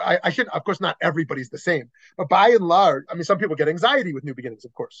 Something where I shouldn't, of course, not everybody's the same, but by and large, I mean, some people get anxiety with new beginnings,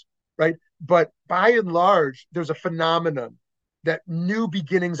 of course, right? But by and large, there's a phenomenon that new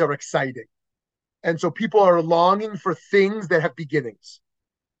beginnings are exciting. And so people are longing for things that have beginnings.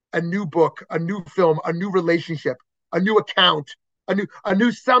 A new book, a new film, a new relationship, a new account, a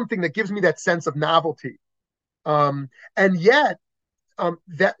new something that gives me that sense of novelty. And yet,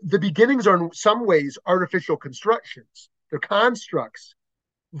 that the beginnings are in some ways artificial constructions. They're constructs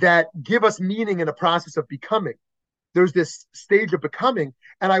that give us meaning in a process of becoming. There's this stage of becoming,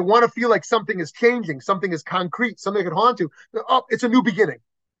 and I want to feel like something is changing, something is concrete, something I can hold on to. Oh, it's a new beginning,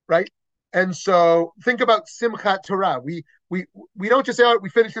 right? And so think about Simchat Torah. We don't just say, oh, we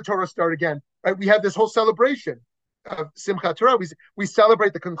finished the Torah, start again, right? We have this whole celebration of Simchat Torah. We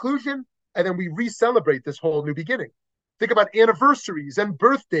celebrate the conclusion, and then we re-celebrate this whole new beginning. Think about anniversaries and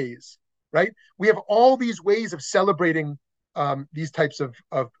birthdays, right? We have all these ways of celebrating these types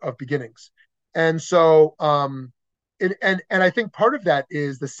of beginnings. And so, and I think part of that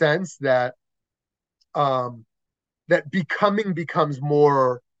is the sense that that becoming becomes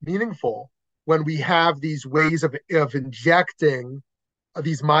more meaningful when we have these ways of injecting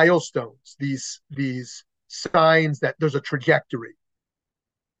these milestones, these signs that there's a trajectory.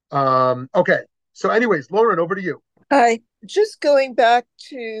 Okay. So anyways, Lauren, over to you. Hi. Just going back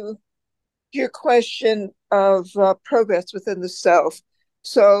to your question of progress within the self.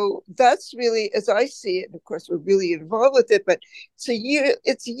 So that's really, as I see it, and of course we're really involved with it, but it's a year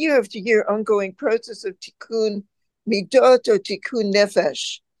after year ongoing process of tikkun midot or tikkun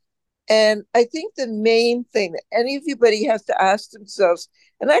nefesh. And I think the main thing that anybody has to ask themselves,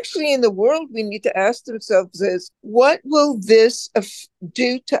 and actually in the world we need to ask themselves, is what will this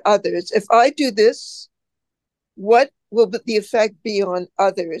do to others? If I do this, what will the effect be on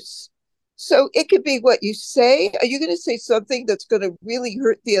others? So it could be what you say. Are you going to say something that's going to really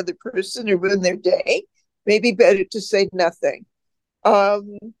hurt the other person or ruin their day? Maybe better to say nothing.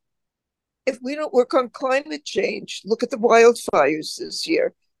 Um, if we don't work on climate change, look at the wildfires this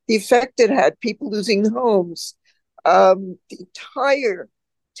year, the effect it had, people losing homes. The entire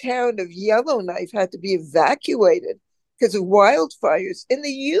town of Yellowknife had to be evacuated because of wildfires in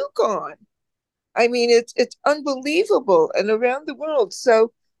the Yukon. I mean, it's unbelievable, and around the world.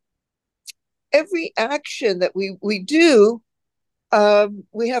 So every action that we do,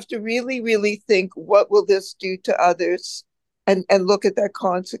 we have to really, really think, what will this do to others, and look at that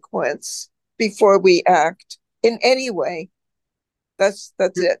consequence before we act in any way. That's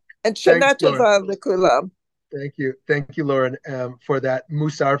it. And Thanks, Shana Lauren. Tova Likulam. Thank you, Lauren, for that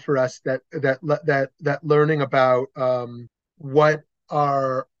musar for us. That learning about what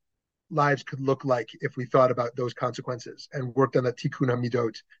our lives could look like if we thought about those consequences and worked on the tikkun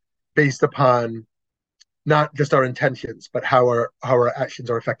hamidot based upon not just our intentions, but how our actions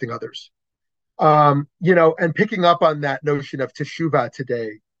are affecting others. And picking up on that notion of teshuvah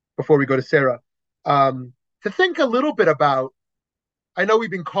today, before we go to Sarah, to think a little bit about, I know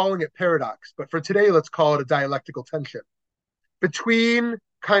we've been calling it paradox, but for today, let's call it a dialectical tension between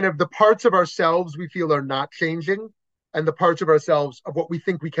kind of the parts of ourselves we feel are not changing and the parts of ourselves of what we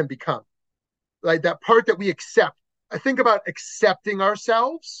think we can become. Like that part that we accept. I think about accepting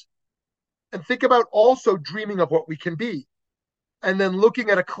ourselves and think about also dreaming of what we can be. And then looking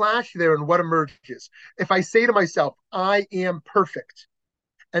at a clash there and what emerges. If I say to myself, I am perfect,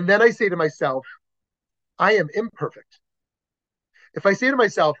 and then I say to myself, I am imperfect. If I say to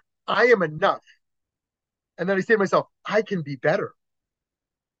myself, I am enough, and then I say to myself, I can be better.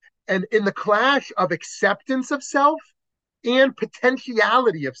 And in the clash of acceptance of self and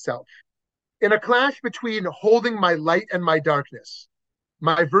potentiality of self, in a clash between holding my light and my darkness,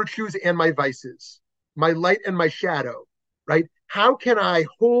 my virtues and my vices, my light and my shadow, right? How can I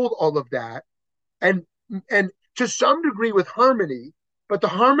hold all of that and to some degree with harmony, but the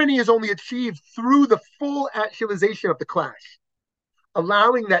harmony is only achieved through the full actualization of the clash,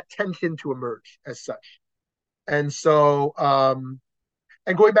 allowing that tension to emerge as such. And so,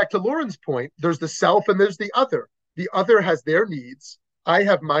 and going back to Lauren's point, there's the self and there's the other. The other has their needs. I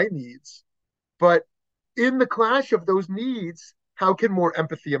have my needs. But in the clash of those needs, how can more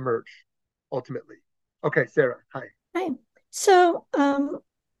empathy emerge ultimately? Okay, Sarah, hi. Hi. So,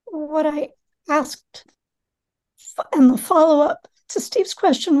 what I asked and the follow up to Steve's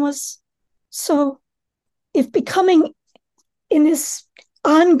question was, so if becoming in this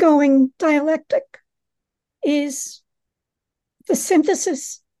ongoing dialectic is the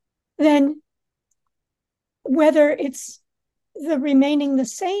synthesis, then whether it's the remaining the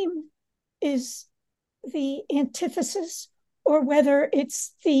same is the antithesis, or whether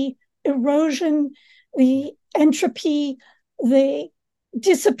it's the erosion, the entropy, the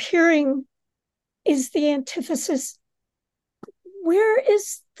disappearing is the antithesis. Where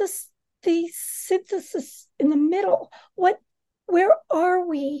is the synthesis in the middle? Where are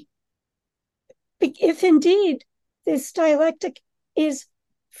we? If indeed this dialectic is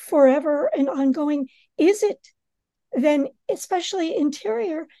forever and ongoing, is it then, especially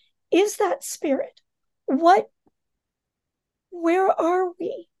interior, is that spirit? Where are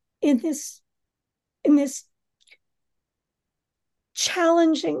we in this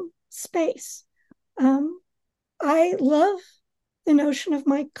challenging space? I love the notion of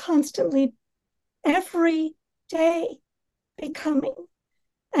my constantly, every day becoming.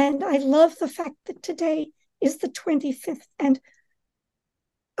 And I love the fact that today is the 25th and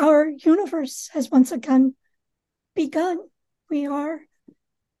our universe has once again begun. We are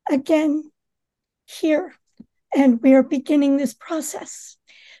again here and we are beginning this process.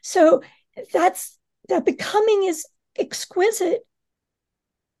 So that becoming is exquisite,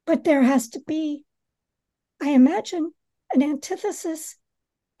 but there has to be, I imagine, an antithesis.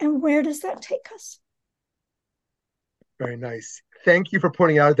 And where does that take us? Very nice. Thank you for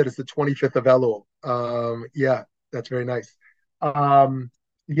pointing out that it's the 25th of Elul. Yeah, that's very nice.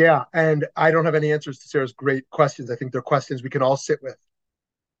 Yeah, and I don't have any answers to Sarah's great questions. I think they're questions we can all sit with.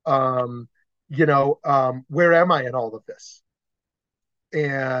 Where am I in all of this?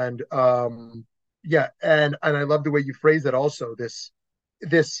 And yeah, and I love the way you phrase it also, this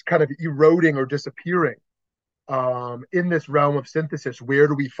kind of eroding or disappearing in this realm of synthesis. Where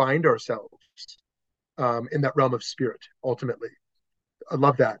do we find ourselves in that realm of spirit ultimately? I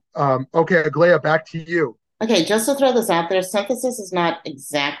love that. Okay, Aglaya, back to you. Okay, just to throw this out there, synthesis is not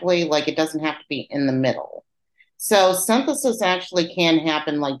exactly like it doesn't have to be in the middle. So synthesis actually can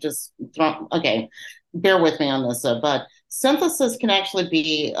happen like okay, bear with me on this, but synthesis can actually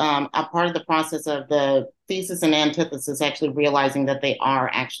be a part of the process of the thesis and antithesis actually realizing that they are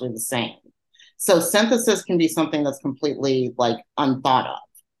actually the same. So synthesis can be something that's completely like unthought of.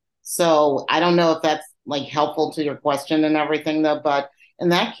 So I don't know if that's like helpful to your question and everything though, but in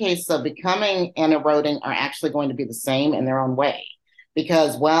that case, becoming and eroding are actually going to be the same in their own way.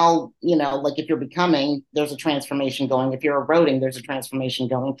 Because, well, like if you're becoming, there's a transformation going. If you're eroding, there's a transformation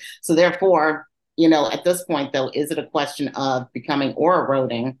going. So therefore, at this point, though, is it a question of becoming or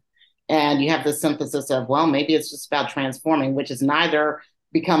eroding? And you have the synthesis of, well, maybe it's just about transforming, which is neither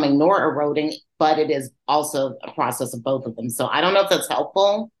becoming nor eroding, but it is also a process of both of them. So I don't know if that's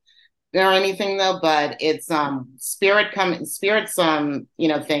helpful or anything though, but it's spirit's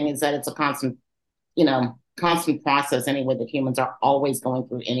thing is that it's a constant process anyway that humans are always going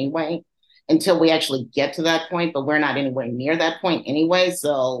through anyway until we actually get to that point, but we're not anywhere near that point anyway.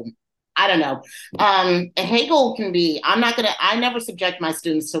 So I don't know. Hegel can be, I never subject my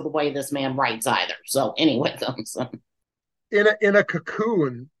students to the way this man writes either. So anyway, though, so. In a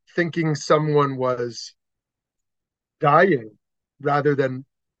cocoon, thinking someone was dying rather than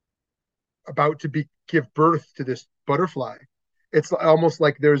about to give birth to this butterfly. It's almost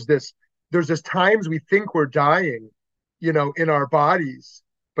like there's this times we think we're dying, in our bodies,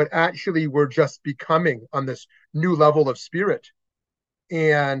 but actually we're just becoming on this new level of spirit.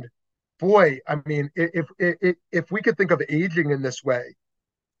 And boy, I mean, if we could think of aging in this way,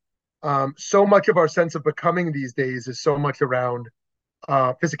 so much of our sense of becoming these days is so much around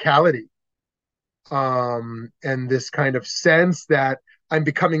physicality, and this kind of sense that I'm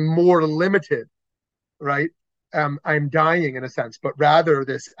becoming more limited, right? I'm dying in a sense, but rather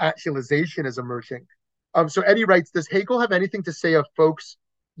this actualization is emerging. So Eddie writes, does Hegel have anything to say of folks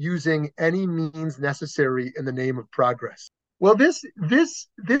using any means necessary in the name of progress? Well, this is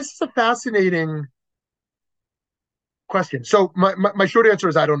a fascinating question. So my short answer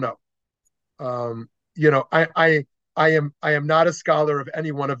is I don't know. I am not a scholar of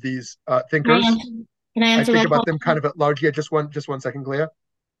any one of these thinkers. Can I answer I think that about them kind of at large. Yeah, just one second, Glea.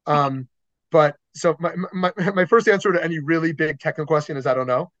 But so my first answer to any really big technical question is I don't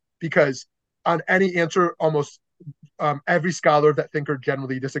know, because on any answer, almost every scholar of that thinker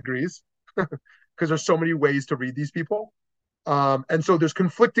generally disagrees, because there's so many ways to read these people. And so there's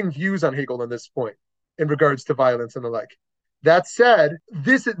conflicting views on Hegel on this point in regards to violence and the like. That said,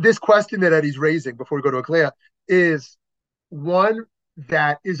 this question that Eddie's raising before we go to Aglaya is one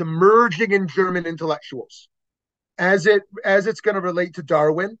that is emerging in German intellectuals as it's going to relate to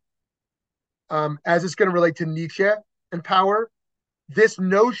Darwin, as it's going to relate to Nietzsche and power. This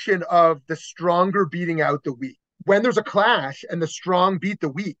notion of the stronger beating out the weak. When there's a clash and the strong beat the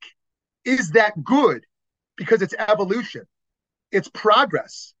weak, is that good? Because it's evolution, it's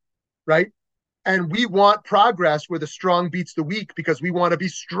progress, right? And we want progress where the strong beats the weak because we want to be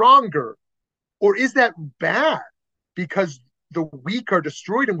stronger. Or is that bad because the weak are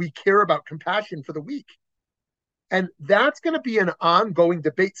destroyed and we care about compassion for the weak? And that's going to be an ongoing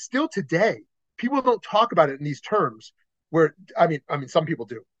debate still today. People don't talk about it in these terms where, I mean, some people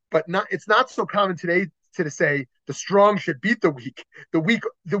do, but it's not so common today to say the strong should beat the weak. The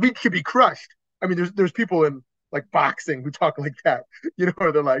weak should be crushed. I mean, there's people in like boxing who talk like that,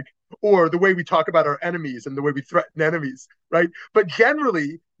 or they're like, or the way we talk about our enemies and the way we threaten enemies, right? But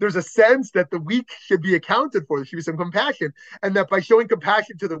generally, there's a sense that the weak should be accounted for. There should be some compassion, and that by showing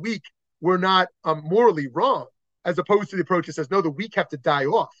compassion to the weak, we're not morally wrong, as opposed to the approach that says, no, the weak have to die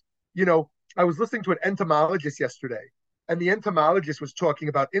off. I was listening to an entomologist yesterday, and the entomologist was talking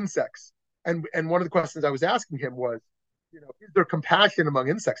about insects. And one of the questions I was asking him was, is there compassion among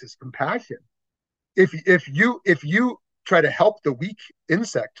insects? Is compassion? If you try to help the weak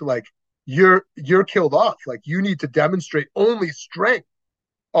insect, like you're killed off, like you need to demonstrate only strength.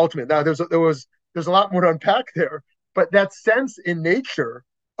 Ultimately, now there's a lot more to unpack there, but that sense in nature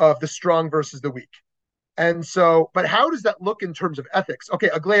of the strong versus the weak. And so, but how does that look in terms of ethics? Okay,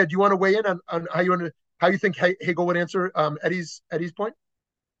 Aglaya, do you want to weigh in on how you think Hegel would answer Eddie's point?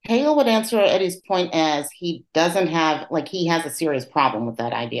 Hegel would answer Eddie's point as he doesn't have, like, he has a serious problem with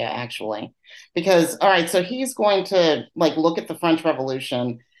that idea, actually. Because, all right, so he's going to, like, look at the French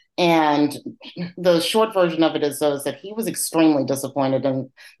Revolution, and the short version of it is that he was extremely disappointed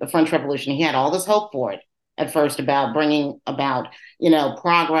in the French Revolution. He had all this hope for it at first about bringing about,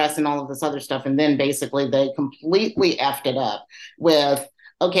 progress and all of this other stuff. And then basically they completely effed it up with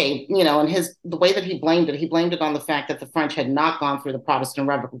okay, and the way that he blamed it on the fact that the French had not gone through the Protestant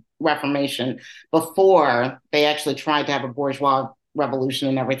Reformation before they actually tried to have a bourgeois revolution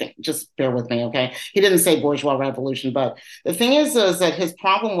and everything. Just bear with me, okay? He didn't say bourgeois revolution, but the thing is that his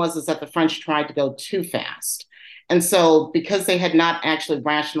problem was that the French tried to go too fast. And so because they had not actually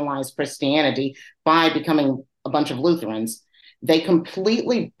rationalized Christianity by becoming a bunch of Lutherans, they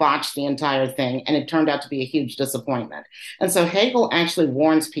completely botched the entire thing, and it turned out to be a huge disappointment. And so Hegel actually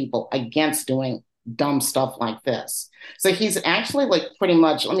warns people against doing dumb stuff like this. So he's actually like pretty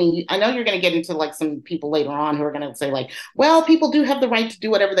much, I mean, I know you're going to get into like some people later on who are going to say like, well, people do have the right to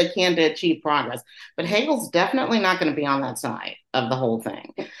do whatever they can to achieve progress. But Hegel's definitely not going to be on that side of the whole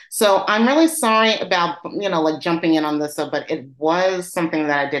thing. So I'm really sorry about, like jumping in on this, but it was something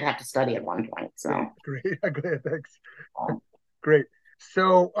that I did have to study at one point. So great. Thanks. Great.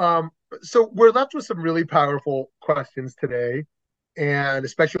 So we're left with some really powerful questions today, and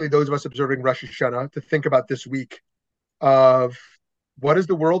especially those of us observing Rosh Hashanah, to think about this week of what is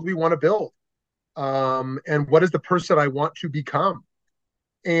the world we want to build, and what is the person I want to become,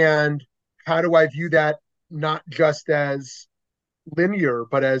 and how do I view that not just as linear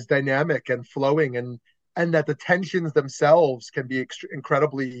but as dynamic and flowing, and that the tensions themselves can be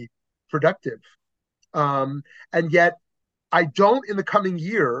incredibly productive, and yet I don't, in the coming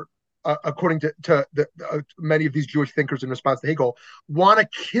year, according to many of these Jewish thinkers in response to Hegel, want to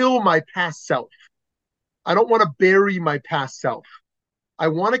kill my past self. I don't want to bury my past self. I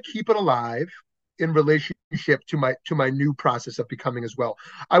want to keep it alive in relationship to my new process of becoming as well.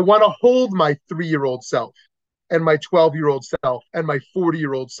 I want to hold my 3-year-old self and my 12-year-old self and my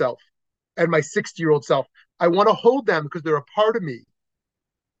 40-year-old self and my 60-year-old self. I want to hold them because they're a part of me.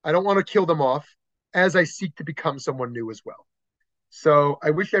 I don't want to kill them off as I seek to become someone new as well. So I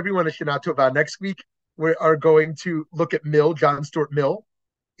wish everyone a Shana Tova. Next week, we are going to look at Mill, John Stuart Mill,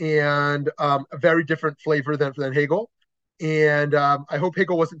 and a very different flavor than Hegel. And I hope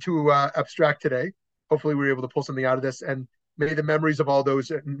Hegel wasn't too abstract today. Hopefully we were able to pull something out of this. And may the memories of all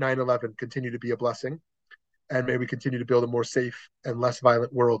those at 9/11 continue to be a blessing. And may we continue to build a more safe and less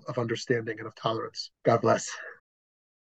violent world of understanding and of tolerance. God bless.